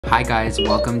Hi guys,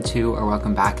 welcome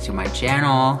back to my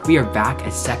channel. We are back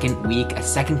a second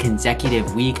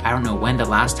consecutive week. I don't know when the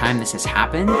last time this has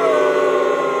happened.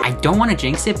 I don't want to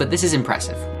jinx it, but this is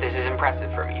impressive. This is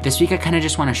impressive for me. This week I kind of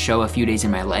just want to show a few days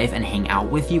in my life and hang out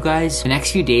with you guys. The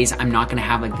next few days I'm not gonna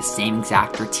have like the same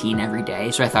exact routine every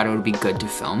day, so I thought it would be good to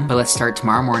film. But let's start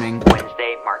tomorrow morning,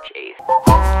 Wednesday, March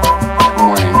 8th.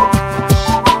 Morning.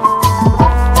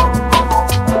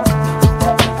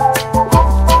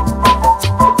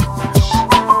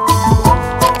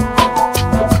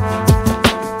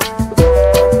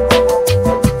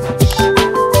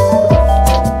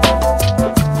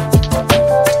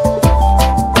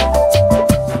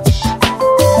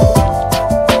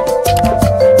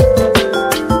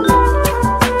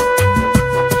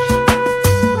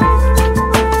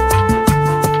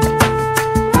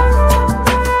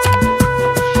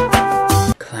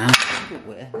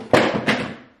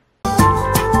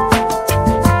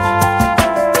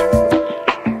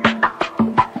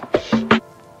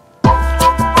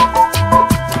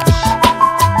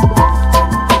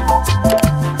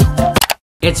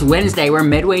 It's Wednesday, we're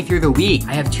midway through the week.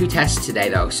 I have 2 tests today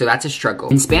though, so that's a struggle.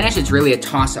 In Spanish, it's really a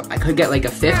toss-up. I could get like a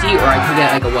 50 or I could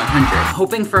get like a 100.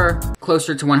 Hoping for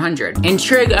closer to 100. In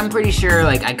trig, I'm pretty sure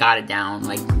like I got it down.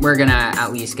 Like we're gonna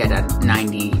at least get a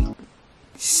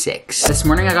 96. This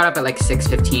morning I got up at like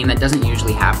 6:15. That doesn't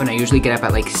usually happen. I usually get up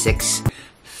at like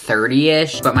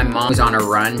 6:30-ish, but my mom was on a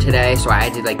run today, so I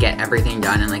had to like get everything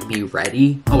done and like be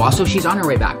ready. Oh, also she's on her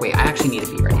way back. Wait, I actually need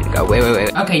to be ready to go. Wait.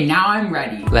 Okay, now I'm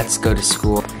ready. Let's go to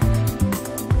school.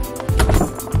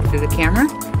 To the camera?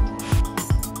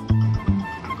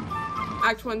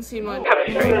 Act 1, Scene 1.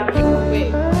 Chemistry.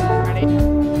 Wait, ready?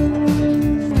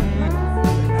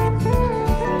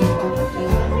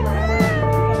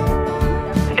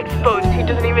 Exposed, he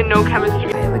doesn't even know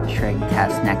chemistry. I have a trig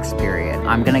test next period.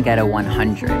 I'm gonna get a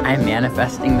 100. I'm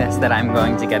manifesting this, that I'm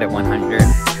going to get a 100.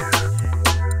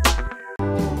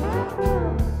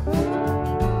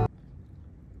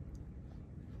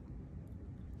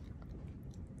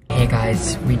 Hey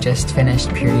guys, we just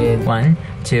finished period 1,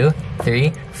 2,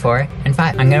 3, 4, and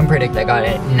 5. I'm gonna predict I got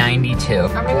it 92.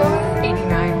 I'm gonna go with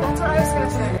 89. That's what I was gonna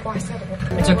say. Oh, I said it.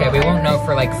 It's okay, we won't know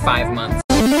for like 5 months.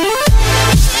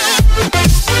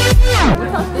 Look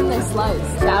how thin they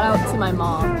slice. Shout out to my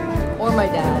mom or my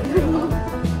dad.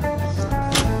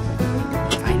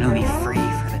 Finally free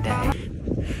for the day.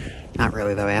 Not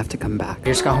really though, I have to come back. I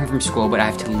just got home from school, but I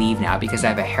have to leave now because I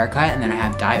have a haircut and then I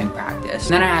have diving practice.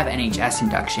 And then I have NHS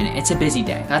induction. It's a busy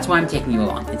day. That's why I'm taking you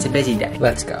along. It's a busy day.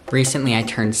 Let's go. Recently I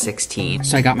turned 16,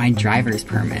 so I got my driver's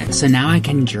permit. So now I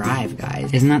can drive,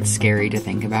 guys. Isn't that scary to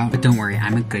think about? But don't worry,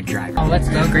 I'm a good driver. Oh, let's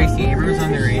go, Gracie Abrams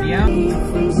on the radio.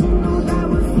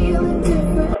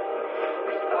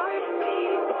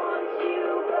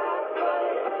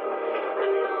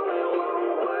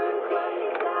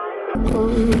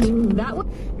 That one.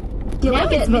 Do you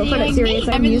like it? Vote for the serious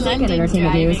music and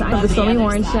entertainment news. I have the Stormy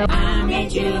Warren Show.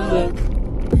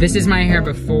 This is my hair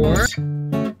before.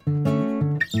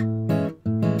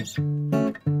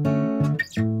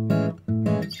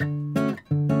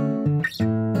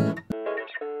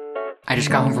 I just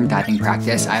got home from diving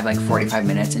practice. I have like 45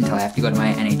 minutes until I have to go to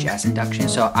my NHS induction,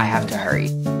 so I have to hurry.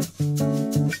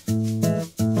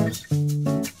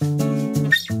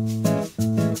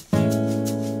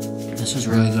 This was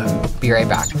really good. Be right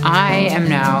back. I am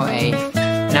now a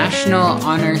National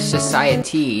Honor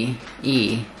Society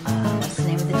E. What's the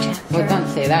name of the chapter? Well, don't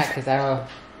say that because that'll...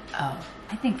 Oh,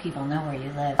 I think people know where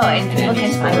you live. Oh, and people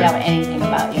can't find out anything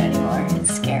about you anymore.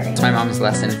 It's scary. It's my mom's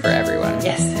lesson for everyone.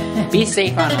 Yes. Be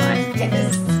safe online.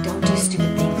 Yes. Don't do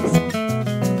stupid things.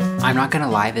 I'm not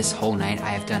gonna lie, this whole night I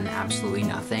have done absolutely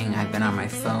nothing. I've been on my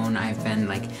phone. I've been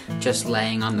like just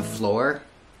laying on the floor.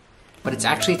 But it's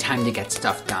actually time to get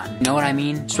stuff done. You know what I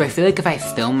mean? So I feel like if I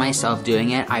film myself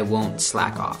doing it, I won't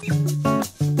slack off.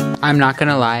 I'm not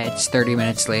gonna lie, it's 30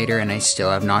 minutes later and I still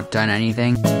have not done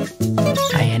anything.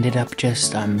 I ended up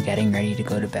just getting ready to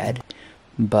go to bed.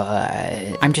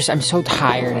 But I'm so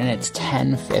tired and it's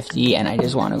 10:50 and I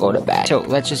just wanna go to bed. So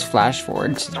let's just flash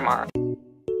forward to tomorrow.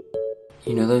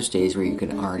 You know those days where you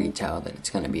can already tell that it's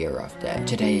gonna be a rough day?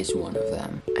 Today is one of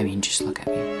them. I mean, just look at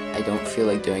me. I don't feel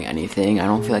like doing anything. I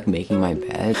don't feel like making my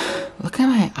bed. Look at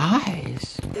my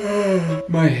eyes.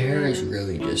 My hair is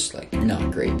really just like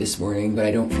not great this morning, but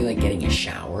I don't feel like getting a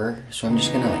shower. So I'm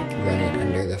just gonna like run it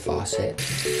under the faucet.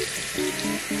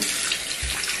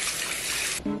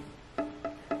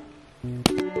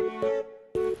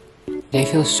 They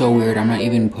feel so weird. I'm not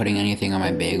even putting anything on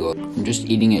my bagel. I'm just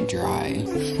eating it dry.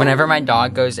 Whenever my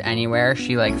dog goes anywhere,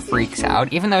 she like freaks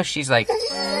out, even though she's like...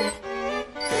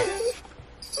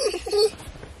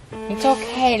 Hey, It's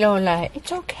okay, Lola.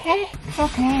 It's okay. It's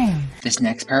okay. This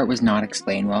next part was not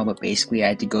explained well, but basically I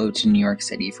had to go to New York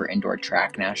City for indoor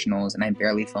track nationals, and I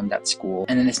barely filmed at school.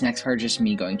 And then this next part is just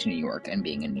me going to New York and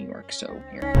being in New York, so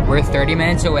here. We're 30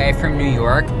 minutes away from New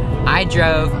York. I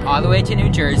drove all the way to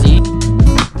New Jersey.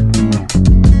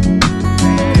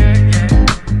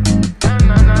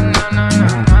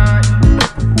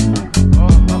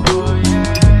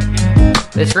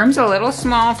 This room's a little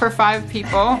small for 5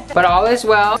 people, but all is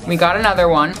well. We got another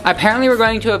one. Apparently we're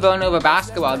going to a Villanova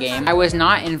basketball game. I was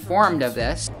not informed of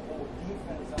this.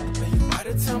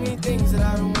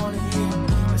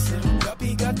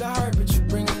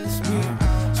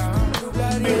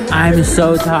 I'm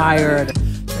so tired.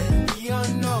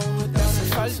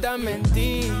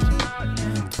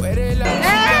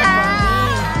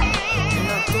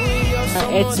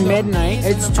 It's midnight.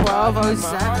 It's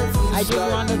 12:07. I just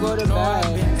want to go to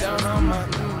bed.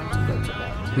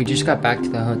 We just got back to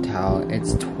the hotel.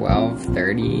 It's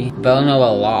 12:30.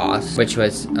 Villanova lost, which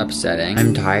was upsetting.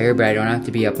 I'm tired, but I don't have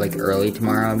to be up like early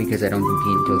tomorrow because I don't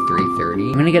compete until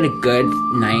 3:30. I'm gonna get a good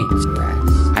night's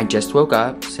rest. I just woke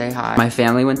up, say hi. My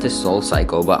family went to Soul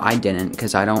Cycle, but I didn't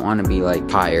because I don't want to be like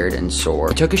tired and sore.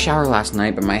 I took a shower last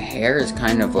night, but my hair is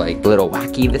kind of like a little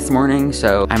wacky this morning,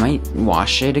 so I might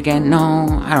wash it again. No,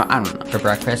 I don't know. For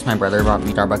breakfast, my brother bought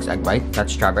me Starbucks egg bites.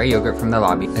 That's strawberry yogurt from the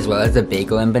lobby, as well as a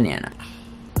bagel and banana.